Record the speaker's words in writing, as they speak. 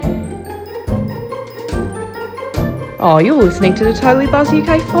Oh, you're listening to the Totally Buzz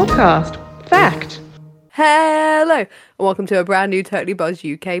UK podcast. Fact. Hello, and welcome to a brand new Totally Buzz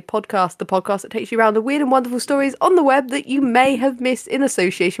UK podcast, the podcast that takes you around the weird and wonderful stories on the web that you may have missed in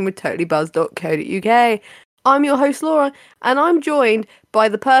association with totallybuzz.co.uk. I'm your host, Laura, and I'm joined by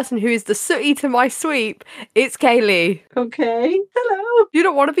the person who is the sooty to my sweep. It's Kaylee. Okay, hello. You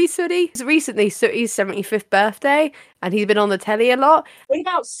don't want to be sooty? It's recently Sooty's 75th birthday, and he's been on the telly a lot. What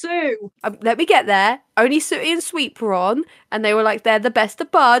about Sue? Let me get there. Only Sooty and Sweep were on, and they were like, they're the best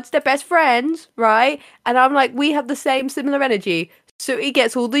of buds, they're best friends, right? And I'm like, we have the same similar energy. Sooty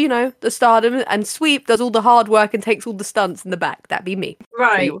gets all the, the stardom, and Sweep does all the hard work and takes all the stunts in the back. That'd be me.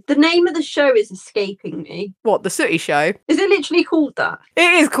 Right. So the name of the show is escaping me. what, the Sooty Show? Is it literally called that? It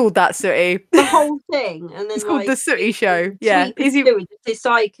is called that, Sooty. The whole thing, and then It's called the Sooty Show. Yeah. Sweep and Is he? Sue are just his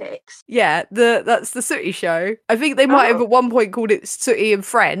sidekicks. Yeah, that's the Sooty Show. I think they might have Oh. at one point called it Sooty and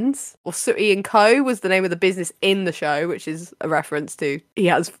Friends, or Sooty and Co. was the name of the business in the show, which is a reference to he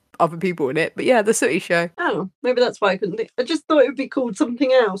has other people in it. But yeah, the Sooty Show. Oh, maybe that's why I couldn't think. I just thought it would be called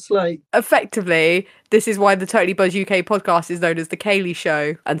something else, like. Effectively, this is why the Totally Buzz UK podcast is known as the Kaylee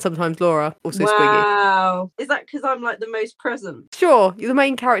Show, and sometimes Laura, also Squiggy. Wow. Is that because I'm like the most present? Sure, you're the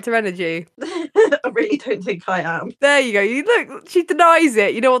main character energy. I really don't think I am. There you go. You look, she denies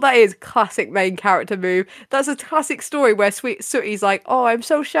it. You know what that is? Classic main character move. That's a classic story where Sooty's like, "Oh, I'm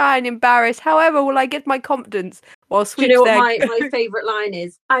so shy and embarrassed. However, will I get my confidence?" While Do Sweep's you know what there. my favourite line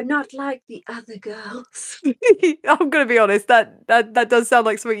is? I'm not like the other girls. I'm gonna be honest. That does sound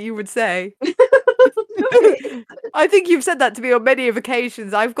like something you would say. I think you've said that to me on many of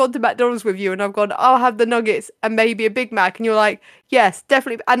occasions. I've gone to McDonald's with you and I've gone, I'll have the nuggets and maybe a Big Mac. And you're like, yes,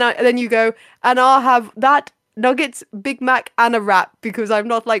 definitely. And then you go, and I'll have that nuggets, Big Mac and a wrap because I'm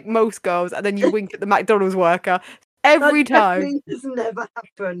not like most girls. And then you wink at the McDonald's worker every time. That has never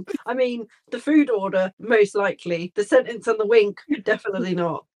happened. I mean, the food order, most likely. The sentence and the wink, definitely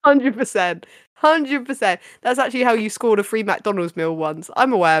not. 100%. 100%. That's actually how you scored a free McDonald's meal once.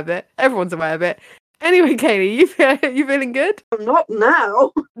 I'm aware of it. Everyone's aware of it. Anyway, Kaylee, you feeling good? I'm not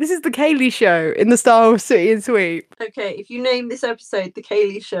now. This is the Kaylee Show in the style of Sooty and Sweep. Okay, if you name this episode The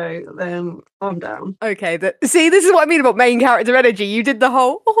Kaylee Show, then I'm down. Okay, see, this is what I mean about main character energy. You did the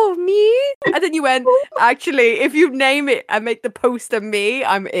whole, oh, me? And then you went, actually, if you name it and make the poster me,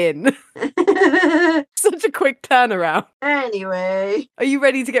 I'm in. Such a quick turnaround. Anyway, Are you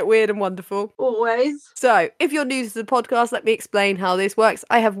ready to get weird and wonderful? always. So, if you're new to the podcast, let me explain how this works.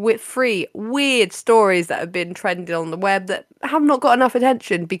 I have three weird stories that have been trending on the web that have not got enough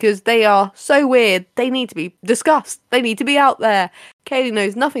attention because they are so weird, they need to be discussed. They need to be out there. Kaylee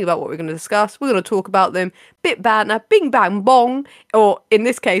knows nothing about what we're going to discuss. We're going to talk about them. Bit banter, bing bang bong. Or in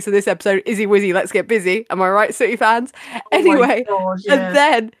this case of this episode, Izzy Wizzy, let's get busy. Am I right, Sooty fans? Anyway, Oh my God, and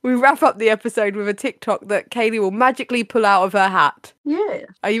then we wrap up the episode with a TikTok that Kaylee will magically pull out of her hat. yeah.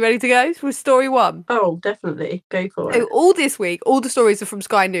 Are you ready to go with story one? Oh, definitely. Go for So it. all this week, all the stories are from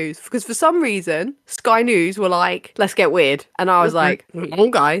Sky News because for some reason, Sky News were like, let's get weird. And I was like,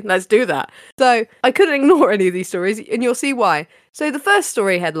 okay, let's do that. So I couldn't ignore any of these stories and you'll see why. So the first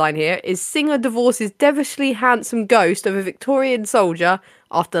story headline here is singer divorces devilishly handsome ghost of a Victorian soldier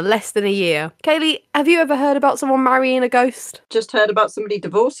after less than a year. Kaylee, have you ever heard about someone marrying a ghost? Just heard about somebody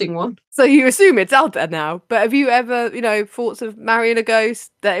divorcing one. So you assume it's out there now, but have you ever, thoughts of marrying a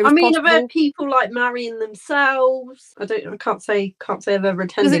ghost? That it was I mean, possible? I've heard people like marrying themselves. I can't say I've ever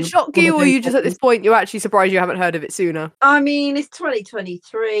attended. Does it shock you, or you just at this point you're actually surprised you haven't heard of it sooner? I mean, it's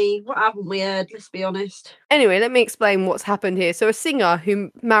 2023. What haven't we heard? Let's be honest. Anyway, let me explain what's happened here. So a singer who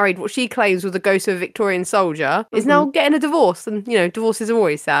married what she claims was the ghost of a Victorian soldier is now getting a divorce, and divorces are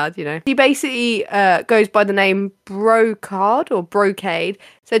always sad. She basically goes by the name Brocade.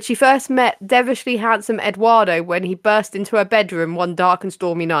 Said she first met devilishly handsome Eduardo when he burst into her bedroom one dark and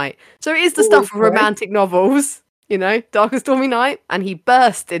stormy night. So it is the stuff of Okay. romantic novels, dark and stormy night. And he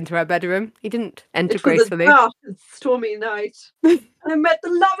burst into her bedroom. He didn't enter It was gracefully. a dark and stormy night. I met the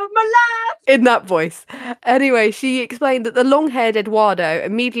love of my life. In that voice. Anyway, she explained that the long-haired Eduardo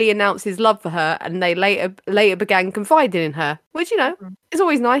immediately announced his love for her and they later began confiding in her, which, is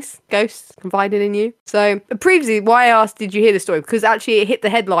always nice. Ghosts confiding in you. So previously, why I asked, did you hear the story? Because actually it hit the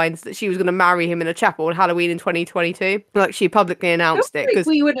headlines that she was going to marry him in a chapel on Halloween in 2022. Like she publicly announced it. Because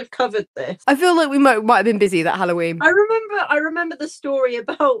We would have covered this. I feel like we might have been busy that Halloween. I remember the story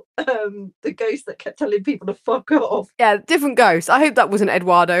about the ghost that kept telling people to fuck off. Yeah, different ghost. I hope that wasn't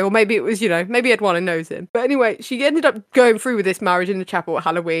Eduardo, or maybe it was, maybe Eduardo knows him. But anyway, she ended up going through with this marriage in the chapel at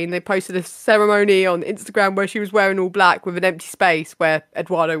Halloween. They posted a ceremony on Instagram where she was wearing all black with an empty space where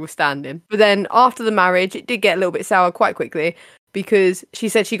Eduardo was standing. But then after the marriage, it did get a little bit sour quite quickly. because she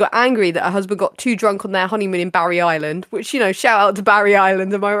said she got angry that her husband got too drunk on their honeymoon in Barry Island, which, you know, shout out to Barry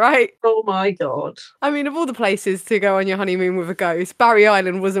Island, am I right? Oh my God. I mean, of all the places to go on your honeymoon with a ghost, Barry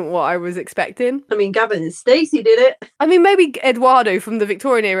Island wasn't what I was expecting. I mean, Gavin and Stacey did it. I mean, maybe Eduardo from the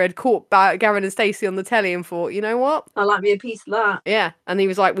Victorian era had caught Gavin and Stacey on the telly and thought, you know what? I like me a piece of that. Yeah. And he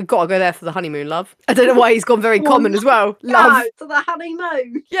was like, we've got to go there for the honeymoon, love. I don't know why he's gone very common as well. Love. No, to the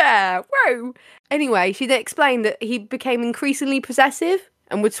honeymoon. Yeah. Whoa. Anyway, she then explained that he became increasingly possessive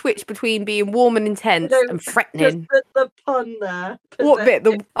and would switch between being warm and intense No, and Just threatening. the pun there. What bit?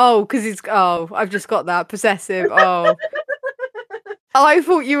 Because he's... Oh, I've just got that. Possessive. Oh. I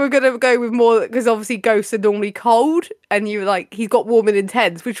thought you were going to go with more, because obviously ghosts are normally cold, and you were like, he's got warm and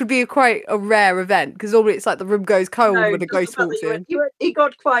intense, which would be quite a rare event, because normally it's like the room goes cold No, when a just ghost the fact walks that in. he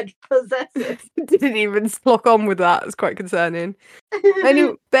got quite possessive. Didn't even lock on with that. It's quite concerning.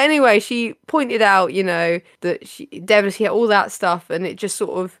 But anyway, she pointed out, you know, that she had all that stuff, and it just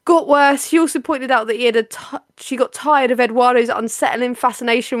sort of got worse. She also pointed out that she got tired of Eduardo's unsettling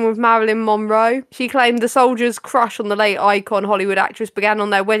fascination with Marilyn Monroe. She claimed the soldier's crush on the late icon Hollywood actress began on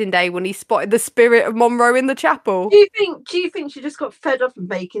their wedding day when he spotted the spirit of Monroe in the chapel. Do you think she just got fed up of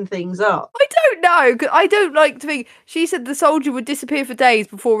making things up? I don't know, 'cause I don't like to think. She said the soldier would disappear for days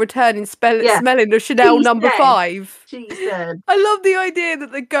before returning smelling the Chanel She number said. 5. She said. I love the idea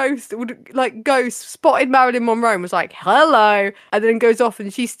that the ghost spotted Marilyn Monroe and was like, hello, and then goes off,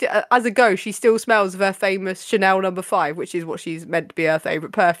 and she as a ghost, she still smells of her famous Chanel number 5, which is what she's meant to be her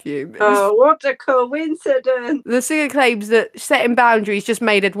favourite perfume. Oh, what a coincidence. The singer claims that setting boundaries just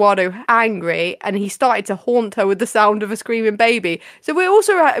made Eduardo angry, and he started to haunt her with the sound of a screaming baby. So we're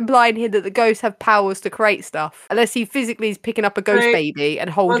also implying here that the ghosts have powers to create stuff, unless he physically is picking up a ghost Right. baby and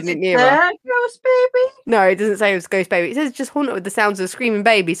holding Was it it near her. their ghost baby? No, it doesn't say it was a ghost baby. It says just haunt it with the sounds of a screaming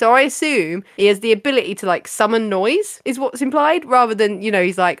baby. So I assume he has the ability to like summon noise, is what's implied, rather than, you know,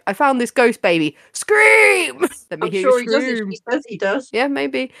 he's like, I found this ghost baby. Scream! Let me I'm hear sure you he does. scream. He says he does. Yeah,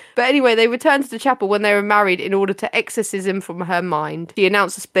 maybe. But anyway, they returned to the chapel when they were married in order to exorcism from her mind. She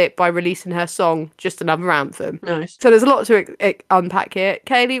announced the split by releasing her song, Just Another Anthem. Nice. So there's a lot to unpack here.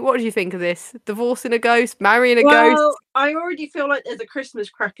 Kaylee, what did you think of this? Divorcing a ghost? Marrying a Well, ghost? I already feel like there's a Christmas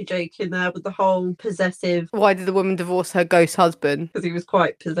cracker joke in there with the whole possessive, Why did the woman divorce her ghost husband? because he was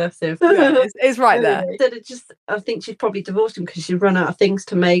quite possessive. Yeah, it's right there. Anyway, said it just, I think she'd probably divorced him because she'd run out of things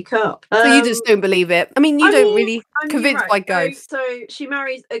to make up. So you just don't believe it? I mean, you don't really convinced by right, ghosts. So she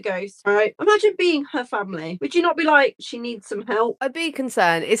marries a ghost, right? Imagine being her family. Would you not be like, she needs some help? I'd be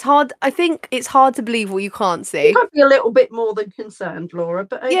concerned. It's hard. I think it's hard to believe what you can't see. You might be a little bit more than concerned, Laura,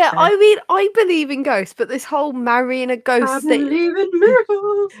 but okay. Yeah, I mean, I believe in ghosts, but this whole marrying a I ghost thing. believe in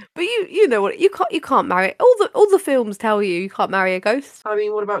miracles. But you know what? You can't marry. All the films tell you can't marry a ghost. I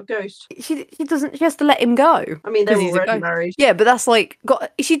mean, what about Ghost? She doesn't. She has to let him go. I mean, they're 'Cause he's a already ghost. married. Yeah, but that's like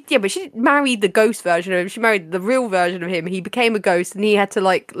but she didn't marry the ghost version of him. She married the real version of him. He became a ghost, and he had to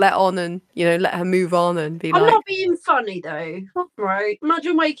like let on and, you know, let her move on and be I'm like. not being funny though, right?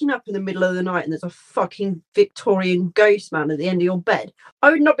 Imagine waking up in the middle of the night and there's a fucking Victorian ghost man at the end of your bed. I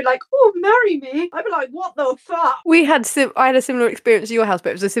would not be like, oh, marry me. I'd be like, what the fuck? I had a similar experience at your house, but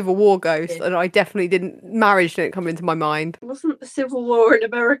it was a Civil War ghost, and I definitely didn't. Marriage didn't come into my mind. Wasn't the Civil War in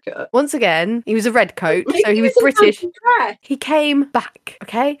America? Once again, he was a redcoat, Maybe so he was in British. fancy dress. He came back.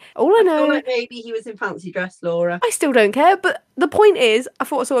 Okay, all I I feel know. like maybe he was in fancy dress, Laura. I still don't care, but the point is, I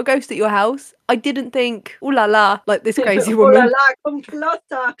thought I saw a ghost at your house. I didn't think, ooh la la, like this crazy Oh la woman. la, come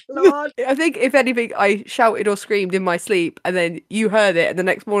closer, Claude. I think, if anything, I shouted or screamed in my sleep, and then you heard it, and the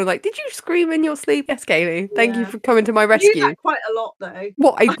next morning, like, did you scream in your sleep? Yes, Kaylee. Thank you Yeah. for coming to my You do rescue. that quite a lot though.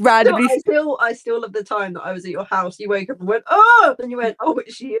 What, I randomly... I still love the time that I was at your house. You woke up and went, oh, and you went, oh,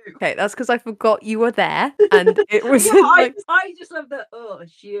 it's you. Okay, that's because I forgot you were there, and it was Yeah, like... I just love that. Oh,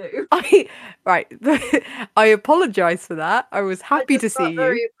 it's you. Right. I apologise for that. I was happy I to just see felt you.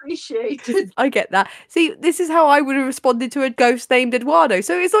 very appreciated. I get that. See, this is how I would have responded to a ghost named Eduardo.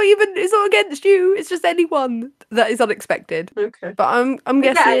 So it's not against you. It's just anyone that is unexpected. Okay. But I'm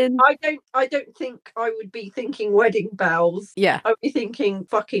guessing. Yeah, I don't think I would be thinking wedding bells. Yeah. I'd be thinking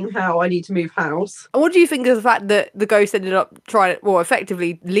fucking hell, I need to move house. And what do you think of the fact that the ghost ended up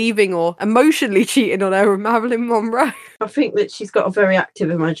effectively leaving or emotionally cheating on her with Marilyn Monroe? I think that she's got a very active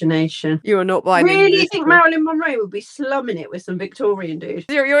imagination. You are not buying into Really this think one. Marilyn Monroe would be slumming it with some Victorian dude.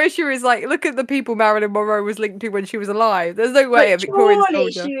 Your issue is like, look at the people Marilyn Monroe was linked to when she was alive. There's no way a But Victorian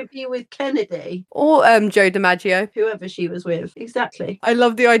surely soldier. she would be with Kennedy, Or Joe DiMaggio. whoever she was with. Exactly. I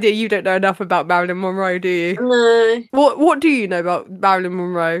love the idea you don't know enough about Marilyn Monroe, do you? No. What do you know about Marilyn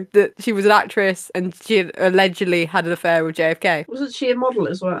Monroe? That she was an actress and she had allegedly had an affair with JFK. Wasn't she a model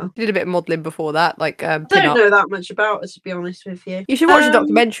as well? She did a bit of modelling before that, like I pin don't up. know that much about her, to be honest with you. You should watch a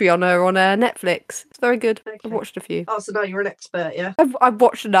documentary on her on Netflix. It's very good. Okay. I've watched a few. Oh, so now you're an expert, yeah? I've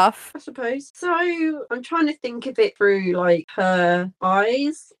watched enough. I suppose. So I'm trying to think of it through like her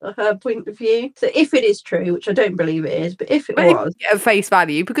eyes, or her point of view. So if it is true, which I don't believe it is, but if it But if was, you get a face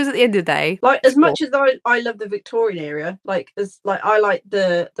value, because at the end of the day, like as sure. much as I love the Victorian era, like as like I like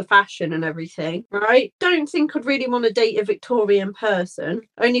the fashion and everything, right? Don't think I'd really want to date a Victorian person,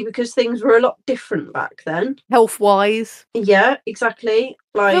 only because things were a lot different back then. health wise, Yeah, exactly.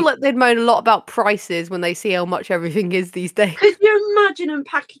 I feel Like, like they'd moan a lot about prices when they see how much everything is these days. could you imagine them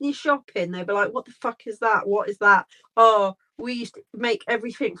packing your shopping? They'd be like, "What the fuck is that? What is that? Oh, we used to make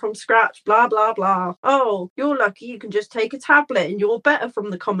everything from scratch, blah blah blah. Oh, you're lucky you can just take a tablet and you're better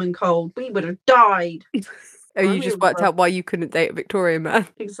from the common cold. We would have died." Oh, you just worked out why you couldn't date a Victorian man.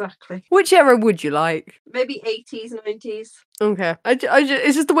 Exactly. Which era would you like? Maybe 80s, 90s. Okay,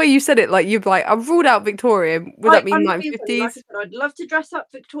 it's just the way you said it. Like you're like, I've ruled out Victorian. Would that mean I'm 1950s? like I said, I'd love to dress up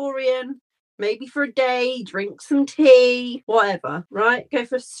Victorian, maybe for a day, drink some tea, whatever, right? Go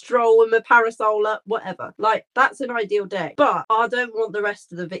for a stroll with my parasol up, whatever. Like, that's an ideal day. But I don't want the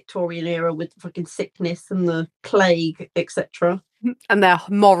rest of the Victorian era with the fucking sickness and the plague, etc. And their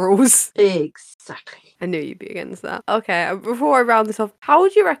morals. Exactly. I knew you'd be against that. Okay, before I round this off, how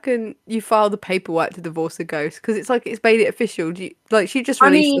would you reckon you file the paperwork to divorce a ghost? Because it's like it's made it official. She just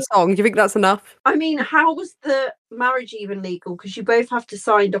released the song. Do you think that's enough? I mean, how was the marriage even legal? Because you both have to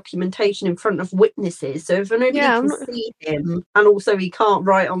sign documentation in front of witnesses. So if nobody can see him, and also he can't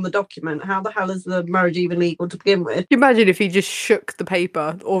write on the document, how the hell is the marriage even legal to begin with? Can you imagine if he just shook the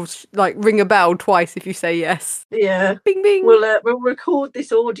paper or like ring a bell twice if you say yes? Yeah. Bing bing. We'll record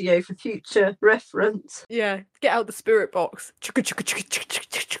this audio for future reference. Yeah. Get out the spirit box.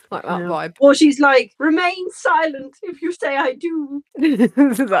 Like that vibe. Or she's like, remain silent if you say I do.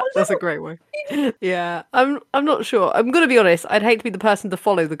 That's a great way. Yeah. I'm not sure. I'm gonna be honest, I'd hate to be the person to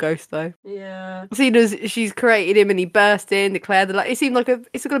follow the ghost though. Yeah. Seeing as she's created him and he burst in, declared the it seemed like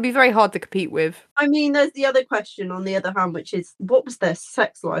it's gonna be very hard to compete with. I mean, there's the other question on the other hand, which is what was their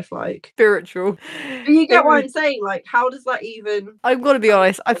sex life like? Spiritual. Do you get what I'm saying? Like, how does that even I'm gonna be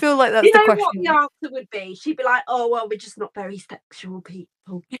honest, I feel like that's you the know question. what the answer would be? She'd be like, "Oh well, we're just not very sexual people."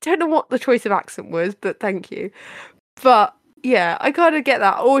 I don't know what the choice of accent was, but thank you. But yeah, I kind of get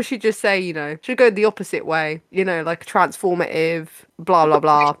that. Or she'd just say, she'd go the opposite way, like transformative, blah, blah,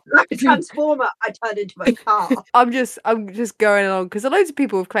 blah. Like a transformer, I turned into a car. I'm just going along because loads of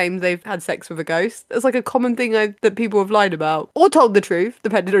people have claimed they've had sex with a ghost. It's like a common thing that people have lied about or told the truth,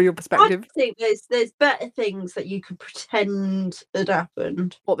 depending on your perspective. I think there's better things that you could pretend had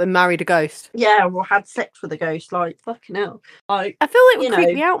happened. What, then married a ghost? Yeah, or had sex with a ghost. Like, fucking hell. Like, I feel like it would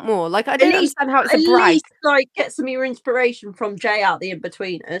creep me out more. Like, I don't understand how it's a at brag. least, like, get some of your inspiration from Jay out the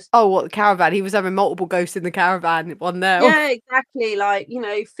in-betweeners. Oh, what, the caravan? He was having multiple ghosts in the caravan. One there. Yeah, exactly. Like,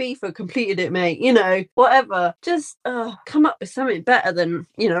 FIFA completed it, mate. Whatever. Just come up with something better than,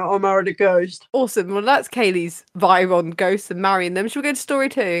 I married a ghost. Awesome. Well, that's Kaylee's vibe on ghosts and marrying them. Should we go to story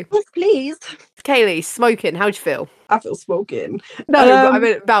 2? Yes, please. Kaylee, smoking. How'd you feel? I feel smoking. No, but I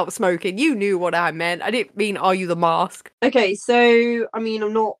meant about smoking. You knew what I meant. I didn't mean, are you the mask? Okay, so, I mean,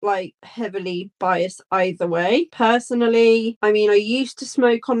 I'm not, like, heavily biased either way. Personally, I mean, I used to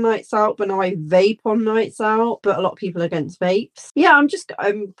smoke on nights out, but now I vape on nights out, but a lot of people are against vapes. Yeah,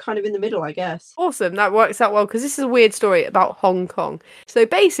 I'm kind of in the middle, I guess. Awesome. That works out well, because this is a weird story about Hong Kong. So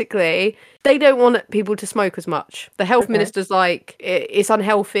basically, they don't want people to smoke as much. The health minister's like, it's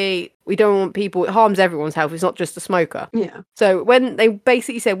unhealthy. We don't want people, it harms everyone's health. It's not just a smoker. Yeah. So when they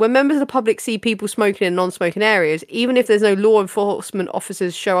basically said, when members of the public see people smoking in non-smoking areas, even if there's no law enforcement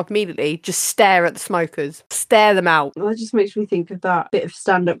officers show up immediately, just stare at the smokers. Stare them out. That just makes me think of that bit of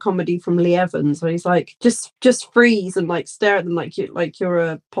stand-up comedy from Lee Evans, where he's like, just freeze and like stare at them like you're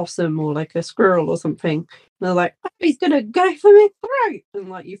a possum or like a squirrel or something. And they're like, oh, he's gonna go for me throat, and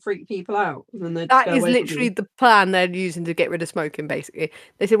like you freak people out. And then that is literally the plan they're using to get rid of smoking. Basically,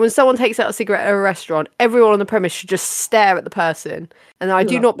 they said when someone takes out a cigarette at a restaurant, everyone on the premise should just stare at the person. And I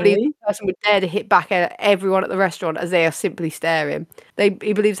do not believe the person would dare to hit back at everyone at the restaurant as they are simply staring. He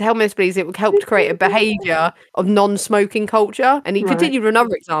believes, the health minister believes it would help to create a behaviour of non-smoking culture. And he continued with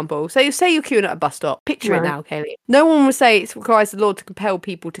another example. So say you're queuing at a bus stop. Picture it now, Kaylee. No one will say it requires the law to compel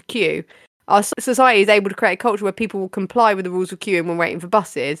people to queue. our society is able to create a culture where people will comply with the rules of queuing when waiting for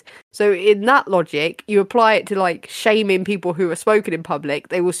buses. So in that logic, you apply it to like shaming people who are smoking in public,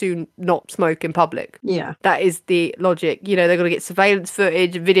 they will soon not smoke in public. Yeah. That is the logic. You know, they're going to get surveillance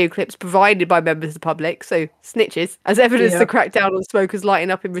footage and video clips provided by members of the public, so snitches, as evidence to crack down on smokers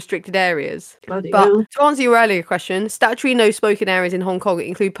lighting up in restricted areas. Bloody But hell. to answer your earlier question, statutory no smoking areas in Hong Kong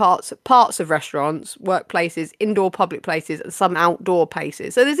include parts of restaurants, workplaces, indoor public places, and some outdoor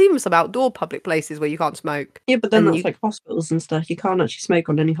places. So there's even some outdoor public places where you can't smoke. Yeah, but then And that's you- like hospitals and stuff. You can't actually smoke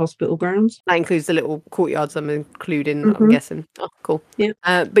on any hospital grounds. That includes the little courtyards I'm including, I'm Mhm. guessing. Oh, cool. Yeah.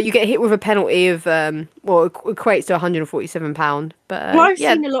 But you get hit with a penalty of, it equates to £147. But Well, I've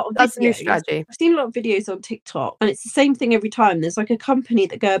yeah, seen a lot of that's a new videos. strategy. I've seen a lot of videos on TikTok, and it's the same thing every time. There's like a company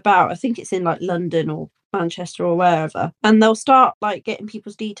that go about, I think it's in like London or Manchester or wherever, and they'll start like getting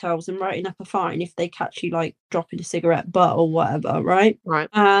people's details and writing up a fine if they catch you like dropping a cigarette butt or whatever, right? Right.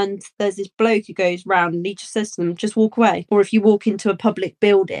 And there's this bloke who goes round and he just says to them, just walk away. Or if you walk into a public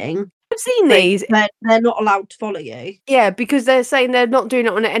building, I've seen these. they're not allowed to follow you. Yeah, because they're saying they're not doing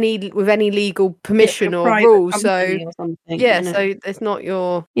it on with any legal permission It's a or private rules. So company or something, yeah, you know? so it's not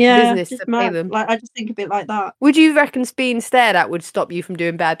your Yeah, business just to pay mad. them. Like I just think a bit like that. Would you reckon being stared at would stop you from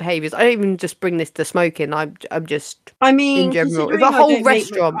doing bad behaviours? I don't even just bring this to smoking. I'm just I mean, general. If considering a I whole don't make much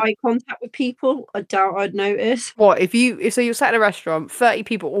restaurant- eye contact with people, I doubt I'd notice. what if you're sat in a restaurant, 30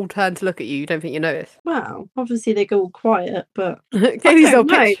 people all turn to look at you. You don't think you notice? Well, obviously they go all quiet, but Katie's I don't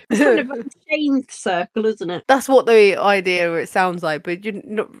know. pitch. It's kind of a shame circle, isn't it? That's what the idea it sounds like. But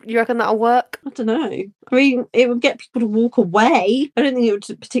you reckon that'll work? I don't know. I mean, it would get people to walk away. I don't think it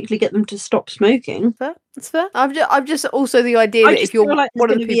would particularly get them to stop smoking. That's fair. I'm just also the idea I that just if you're feel like there's one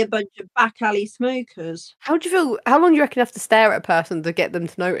of going the to be people, a bunch of back alley smokers. how do you feel? How long do you reckon you have to stare at a person to get them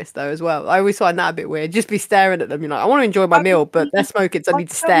to notice, though? As well, I always find that a bit weird. Just be staring at them. You're like, I want to enjoy my I meal, but mean, they're smoking, so I need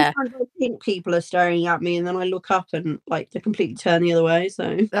to stare. Sometimes I think people are staring at me, and then I look up and like they completely turn the other way. So,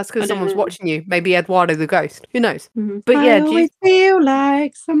 That's I because don't someone's know. watching you. Maybe Eduardo the ghost. Who knows? Mhm. But I yeah, do you, always feel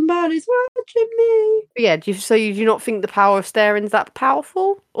like somebody's watching me. yeah. Do you not think the power of staring is that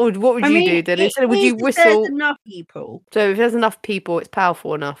powerful, or what would I you mean, do then? it Instead, would you is if there's whistle? enough people. So if there's enough people, it's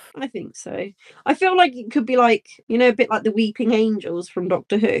powerful enough. I think so. I feel like it could be like, you know, a bit like the Weeping Angels from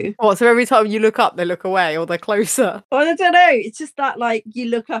Doctor Who. What? So every time you look up, they look away, or they're closer. Well, I don't know. It's just that, like, you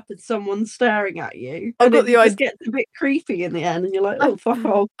look up and someone's staring at you. I've And got it the just idea. gets a bit creepy in the end, and you're like, oh, fuck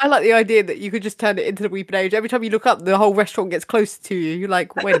off. I like the idea that you could just turn it into the weeping age. Every time you look up, the whole restaurant gets closer to you. You're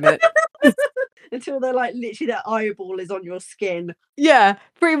like, wait a minute. Until they're like, literally, their eyeball is on your skin. Yeah,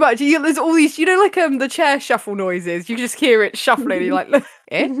 pretty much. There's all these, like the chair shuffle noises. You just hear it shuffling. And you're like, look,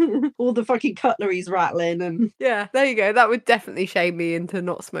 eh? All the fucking cutlery's rattling, and Yeah, there you go. That would definitely shame me into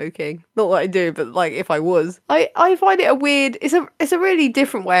not smoking. Not that I do, but like if I was, I find it a weird. It's a really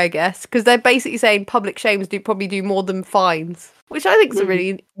different way, I guess, because they're basically saying public shames probably do more than fines, which I think is a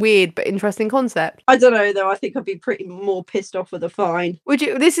really weird but interesting concept. I don't know though. I think I'd be pretty more pissed off with a fine. Would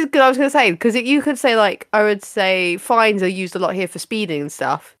you? This is good. I was going to say because you could say like I would say fines are used a lot here for speeding and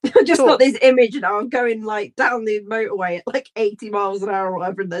stuff. I just Sure. got this image now. I'm going like down the motorway at like 80 miles an hour or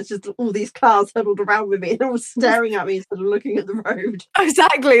whatever, and there's just all these cars huddled around with me and they're all staring at me instead of looking at the road.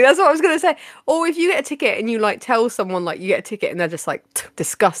 Exactly. That's what I was going to say. Or if you get a ticket and you like tell someone like you get a ticket and they're just like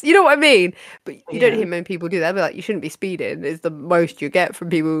disgust. You know what I mean? But you don't Yeah. hear many people do that. They're like, you shouldn't be speeding. Is the most you get from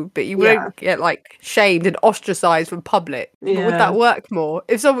people, but you Yeah. won't get like shamed and ostracized from public. But would Yeah. that work more?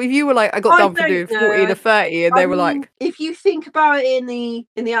 If you were like, I got I done for doing don't 40 know. to 30, and they were like, if you think about it in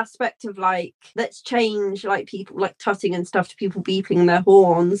the aspect of like, let's change like people like tutting and stuff to people beeping their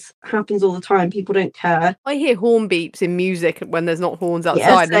horns, happens all the time. People don't care. I hear horn beeps in music when there's not horns Yeah,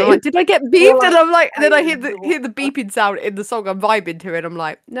 outside. And I'm same. like, did I get beeped? Or, And I'm like, and then I hear like, hear the beeping sound in the song I'm vibing to, and I'm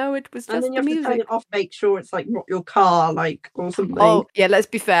like, no, it was And just then you the have to turn music. it off, make sure it's like not your car, like or something. Oh yeah, let's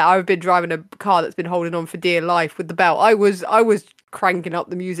be fair. I've been driving a car that's been holding on for dear life with the belt. I was cranking up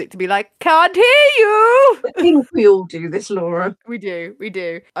the music to be like, can't hear you. I think we all do this, Laura. We do.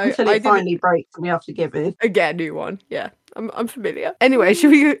 Until I it did finally breaks and we have to give it. get a new one. Yeah, I'm familiar. Anyway,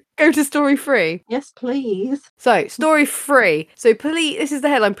 should we go to story 3? Yes, please. So, story 3. So, police. This is the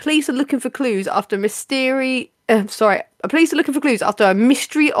headline. Police are looking for clues after police are looking for clues after a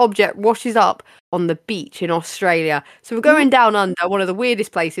mystery object washes up on the beach in Australia. So we're going down under one of the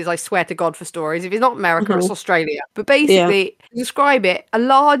weirdest places, I swear to God, for stories. If it's not America, it's Australia. But basically, to describe it, a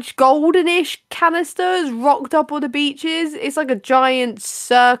large goldenish canister is rocked up on the beaches. It's like a giant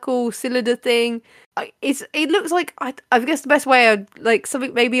circle cylinder thing. It looks like I guess the best way like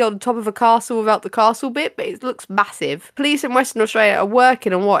something maybe on top of a castle without the castle bit, but it looks massive. Police in Western Australia are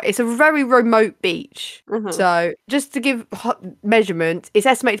working on it's a very remote beach. So just to give give measurements, it's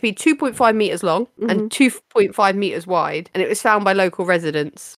estimated to be 2.5 meters long and 2.5 meters wide, and it was found by local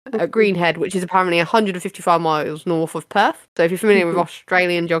residents at Greenhead, which is apparently 155 miles north of Perth. So if you're familiar with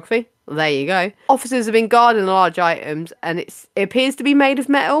Australian geography, well, there you go. Officers have been guarding the large items, and it appears to be made of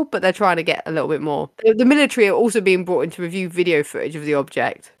metal, but they're trying to get a little bit more. The military are also being brought in to review video footage of the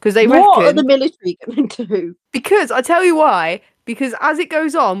object because they reckon. What are the military going to do? Because I tell you why. Because as it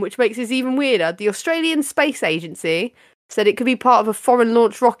goes on, which makes this even weirder, the Australian Space Agency said it could be part of a foreign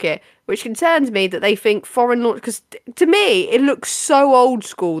launch rocket, which concerns me that they think foreign launch, because to me it looks so old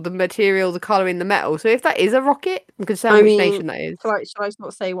school, the material, the colouring, the metal. So if that is a rocket, I'm concerned which nation that is. Shall I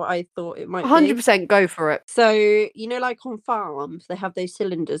not say what I thought it might be? 100% go for it. So, you know, like on farms, they have those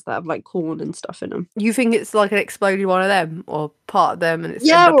cylinders that have like corn and stuff in them. You think it's like an exploded one of them, or part of them, and it's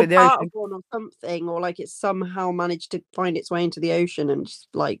Yeah, ended up or in the part ocean? of one or something, or like it's somehow managed to find its way into the ocean and just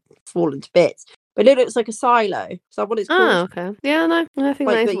like fall into bits. But it looks like a silo. Is that what it's called? Oh, okay. Yeah, no, I think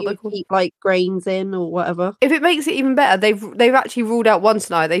Like that is that what you they're would called. keep like grains in or whatever. If it makes it even better, they've actually ruled out one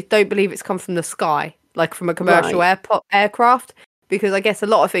scenario. They don't believe it's come from the sky, like from a commercial aircraft, because I guess a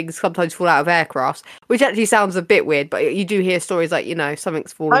lot of things sometimes fall out of aircrafts, which actually sounds a bit weird. But you do hear stories like, you know,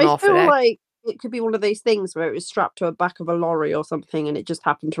 something's fallen I off. feel like it could be one of those things where it was strapped to the back of a lorry or something and it just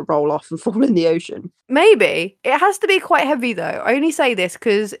happened to roll off and fall in the ocean. Maybe. It has to be quite heavy, though. I only say this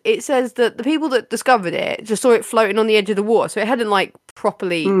because it says that the people that discovered it just saw it floating on the edge of the water. So it hadn't, like,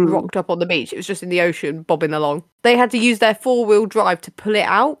 properly rocked up on the beach. It was just in the ocean, bobbing along. They had to use their four-wheel drive to pull it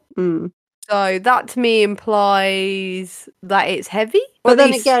out. So that, to me, implies that it's heavy. But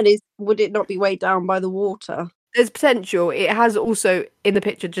then again, would it not be weighed down by the water? There's potential. It has also, in the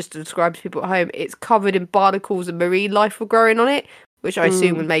picture, just to describe to people at home, it's covered in barnacles and marine life were growing on it, which I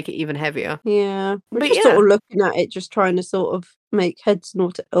assume would make it even heavier. Yeah. We're But just sort of looking at it, just trying to sort of make heads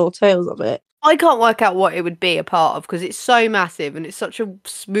or tails of it. I can't work out what it would be a part of because it's so massive and it's such a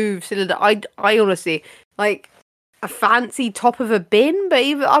smooth cylinder. I honestly, like, a fancy top of a bin, but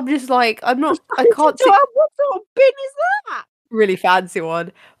even I'm just like, I can't see. What sort of bin is that? Really fancy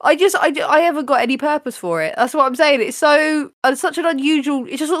one. I haven't got any purpose for it. That's what I'm saying. It's such an unusual.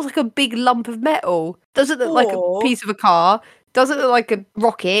 It just looks like a big lump of metal. Doesn't look like a piece of a car. Doesn't look like a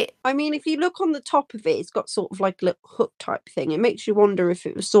rocket. I mean, if you look on the top of it, it's got sort of like a little hook type thing. It makes you wonder if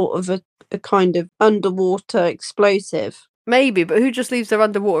it was sort of a kind of underwater explosive. Maybe, but who just leaves their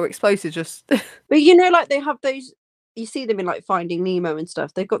underwater explosives just? But you know, like they have those. You see them in like Finding Nemo and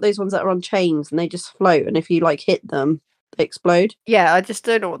stuff. They've got those ones that are on chains and they just float. And if you like hit them, they explode. Yeah, I just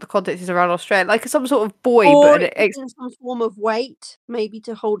don't know what the context is around Australia. Like some sort of buoy, Or but it's in some form of weight, maybe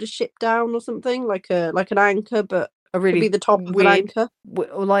to hold a ship down or something, like an anchor, but a really could be the top of an anchor.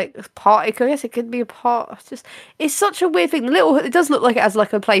 Or like part. I guess it could be a part. It's such a weird thing. It does look like it has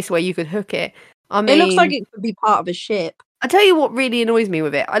like a place where you could hook it. I mean, it looks like it could be part of a ship. I tell you what really annoys me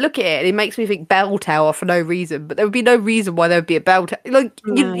with it. I look at it and it makes me think bell tower for no reason, but there would be no reason why there would be a bell tower. Like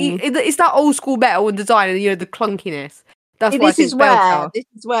it's that old school metal and design, and you know the clunkiness. That's why This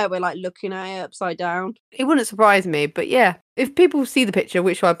is where we're like looking at it upside down. It wouldn't surprise me, but yeah, if people see the picture,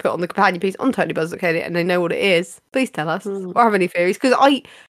 which I put on the companion piece on TonyBuzz.co, and they know what it is, please tell us or have any theories, because I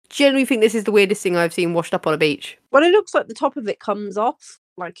genuinely think this is the weirdest thing I've seen washed up on a beach. Well, it looks like the top of it comes off,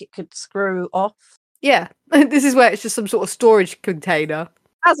 like it could screw off. Yeah, this is where it's just some sort of storage container.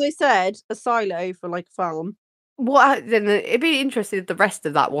 As I said, a silo for like a farm. Then it'd be interesting if the rest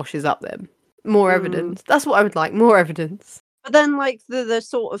of that washes up then. More evidence. That's what I would like, more evidence. But then like the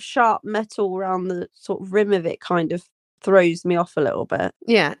sort of sharp metal around the sort of rim of it kind of throws me off a little bit.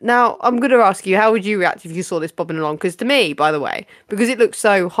 Yeah. Now, I'm going to ask you, how would you react if you saw this bobbing along? Because to me, by the way, because it looks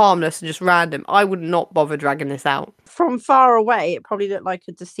so harmless and just random, I would not bother dragging this out. From far away, it probably looked like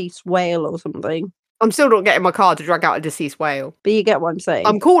a deceased whale or something. I'm still not getting my car to drag out a deceased whale. But you get what I'm saying.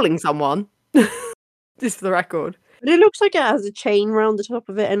 I'm calling someone. Just for the record. But it looks like it has a chain round the top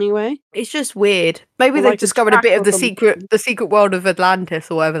of it anyway. It's just weird. Maybe Or they've like a discovered a bit of track the or secret world of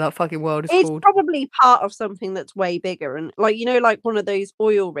Atlantis or whatever that fucking world is It's called. probably part of something that's way bigger and like, you know, like one of those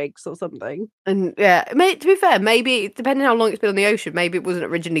oil rigs or something. And yeah, to be fair, maybe depending how long it's been on the ocean, maybe it wasn't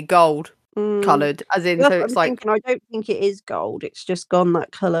originally gold coloured, as in, so it's like I don't think it is gold. It's just gone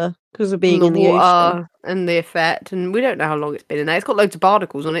that colour because of being the in the water ocean. and the effect, and we don't know how long it's been in there. It's got loads of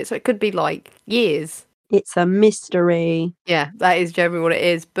barnacles on it, so it could be like years. It's a mystery. Yeah, that is generally what it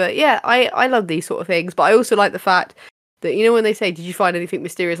is. But yeah, I love these sort of things. But I also like the fact that, you know, when they say, did you find anything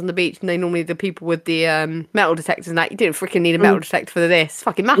mysterious on the beach? And they normally, the people with the metal detectors and that, you didn't freaking need a metal detector for this. It's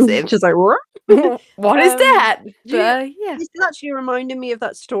fucking massive. Just like, what? What is that? Yeah. Yeah. This is actually reminding me of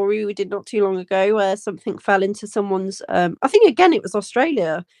that story we did not too long ago where something fell into someone's, I think again it was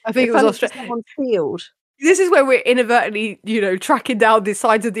Australia. I think it was fell into Australia. someone's field. This is where we're inadvertently, tracking down the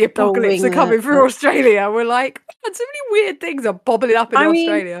signs of the apocalypse are Going coming there. through Australia. We're like, man, so many weird things are bobbling up in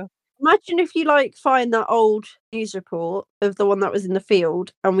Australia. Imagine if you find that old news report of the one that was in the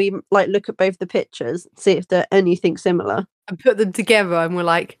field, and we look at both the pictures, see if they're anything similar, and put them together, and we're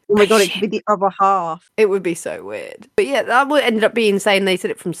like, oh my god, it could be the other half. It would be so weird. But yeah, that would ended up being saying they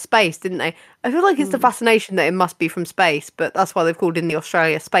said it from space, didn't they? I feel like it's the fascination that it must be from space, but that's why they've called in the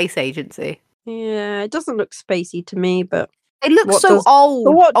Australia Space Agency. Yeah, it doesn't look spacey to me, but it looks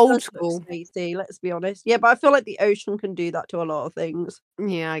old school. Spacey, let's be honest. Yeah, but I feel like the ocean can do that to a lot of things.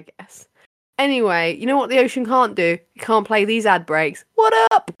 Yeah, I guess. Anyway, you know what the ocean can't do? It can't play these ad breaks. What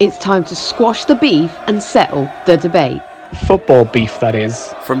up? It's time to squash the beef and settle the debate. Football beef, that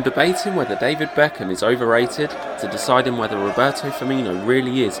is. From debating whether David Beckham is overrated to deciding whether Roberto Firmino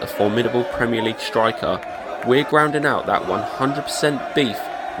really is a formidable Premier League striker, we're grounding out that 100% beef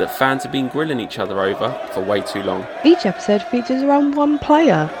that fans have been grilling each other over for way too long. Each episode features around one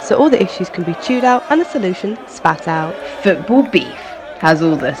player, so all the issues can be chewed out and the solution spat out. Football beef has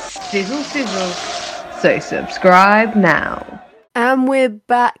all the sizzle, so subscribe now. And we're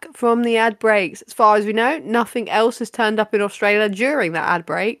back from the ad breaks. As far as we know, nothing else has turned up in Australia during that ad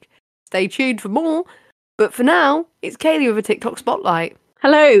break. Stay tuned for more. But for now, it's Kaylee with a TikTok spotlight.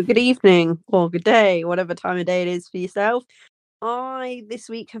 Hello, good evening, or good day, whatever time of day it is for yourself. I, this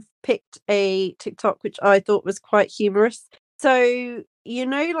week, have picked a TikTok which I thought was quite humorous. So,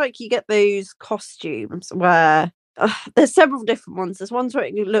 you get those costumes where there's several different ones. There's ones where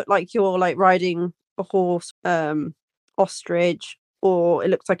it look like you're riding a horse, ostrich, or it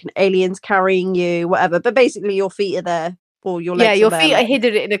looks like an alien's carrying you, whatever. But basically, your feet are there, or your legs. Yeah, your are feet are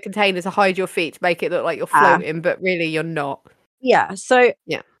hidden in a container to hide your feet to make it look like you're floating, but really you're not. Yeah. So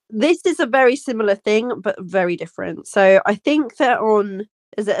yeah, this is a very similar thing, but very different. So I think they're on.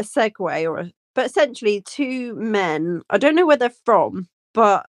 Is it a Segway but essentially two men. I don't know where they're from,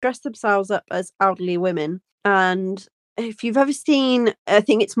 but dress themselves up as elderly women. And if you've ever seen, I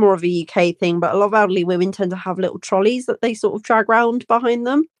think it's more of a UK thing, but a lot of elderly women tend to have little trolleys that they sort of drag around behind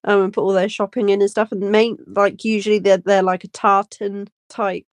them and put all their shopping in and stuff. And usually they're like a tartan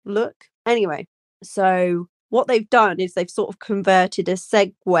type look. Anyway, so what they've done is they've sort of converted a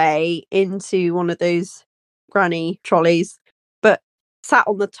Segway into one of those granny trolleys, but sat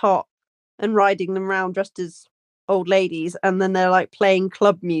on the top and riding them around dressed as old ladies. And then they're playing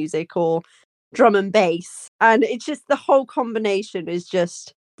club music or drum and bass, and it's just the whole combination is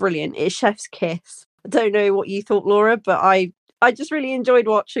just brilliant. It's chef's kiss. I don't know what you thought, Laura, but I just really enjoyed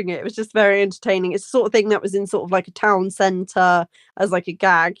watching it. It was just very entertaining. It's the sort of thing that was in sort of a town centre as a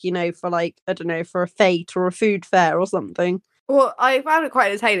gag, for I don't know, for a fete or a food fair or something. Well, I found it quite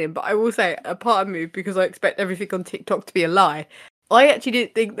entertaining, but I will say a part of me, because I expect everything on TikTok to be a lie, I actually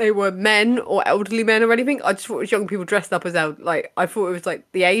didn't think they were men or elderly men or anything. I just thought it was young people dressed up as I thought it was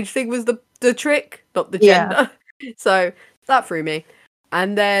the age thing was the trick, not the gender. Yeah. So that threw me.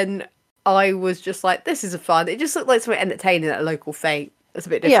 And then I was just like, this is fun. It just looked like something entertaining at a local fete. It's a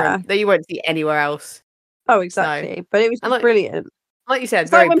bit different that you won't see anywhere else. Oh, exactly. So, but it was brilliant. Like you said,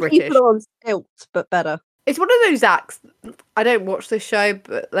 it's very when British. People are on stilts, but better. It's one of those acts. I don't watch this show,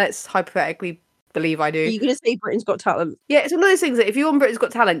 but let's hypothetically believe I do. Are you going to say Britain's Got Talent? Yeah, it's one of those things that if you're on Britain's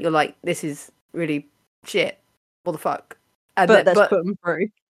Got Talent, you're like, this is really shit. What the fuck? And but let's put them through.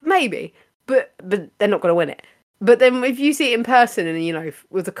 Maybe, but they're not going to win it. But then if you see it in person and,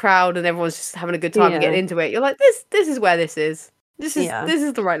 with the crowd and everyone's just having a good time and getting into it, you're like, this is where this is. This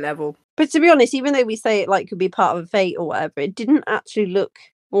is the right level. But to be honest, even though we say it could be part of a fate or whatever, it didn't actually look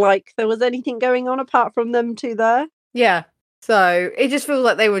like there was anything going on apart from them two there. Yeah. So it just feels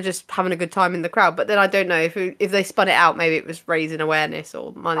like they were just having a good time in the crowd. But then I don't know if they spun it out, maybe it was raising awareness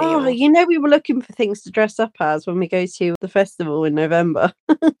or money. Oh, we were looking for things to dress up as when we go to the festival in November.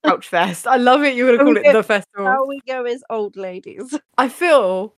 Crouch Fest. I love it. You're going to call it the festival. How we go as old ladies. I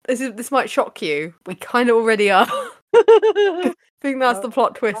feel this might shock you. We kind of already are. I think that's the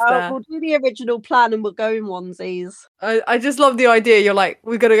plot twist there. We'll do the original plan and we'll go in onesies. I just love the idea. You're like,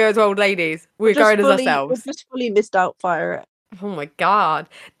 we're going to go as old ladies. We're going as ourselves. We'll just fully Miss Doubtfire it. Oh my god.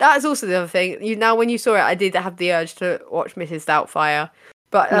 That's also the other thing. Now when you saw it, I did have the urge to watch Mrs. Doubtfire.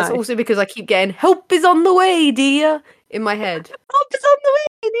 But that's also because I keep getting "Help is on the way, dear" in my head. Help is on the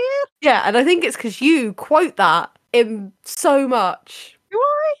way, dear. Yeah, and I think it's because you quote that in so much. Do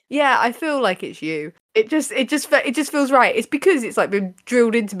I? Yeah, I feel like it's you. It just feels right. It's because it's been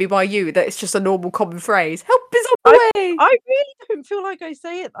drilled into me by you that it's just a normal common phrase. Help is on the way. I really don't feel like I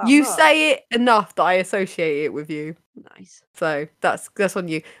say it that You much. say it enough that I associate it with you. Nice. So that's on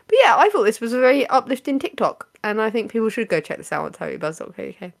you. But yeah, I thought this was a very uplifting TikTok, and I think people should go check this out on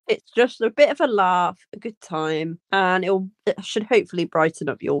totallybuzz.co.uk. It's just a bit of a laugh, a good time, and it should hopefully brighten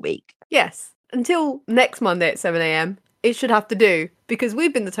up your week. Yes. Until next Monday at 7 a.m, it should have to do, because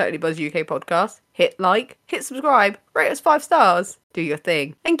we've been the Totally Buzz UK podcast. Hit like, hit subscribe, rate us 5 stars. Do your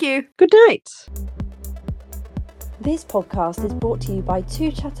thing. Thank you. Good night. This podcast is brought to you by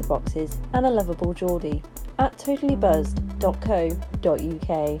 2 chatterboxes and a lovable Geordie at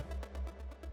totallybuzzed.co.uk.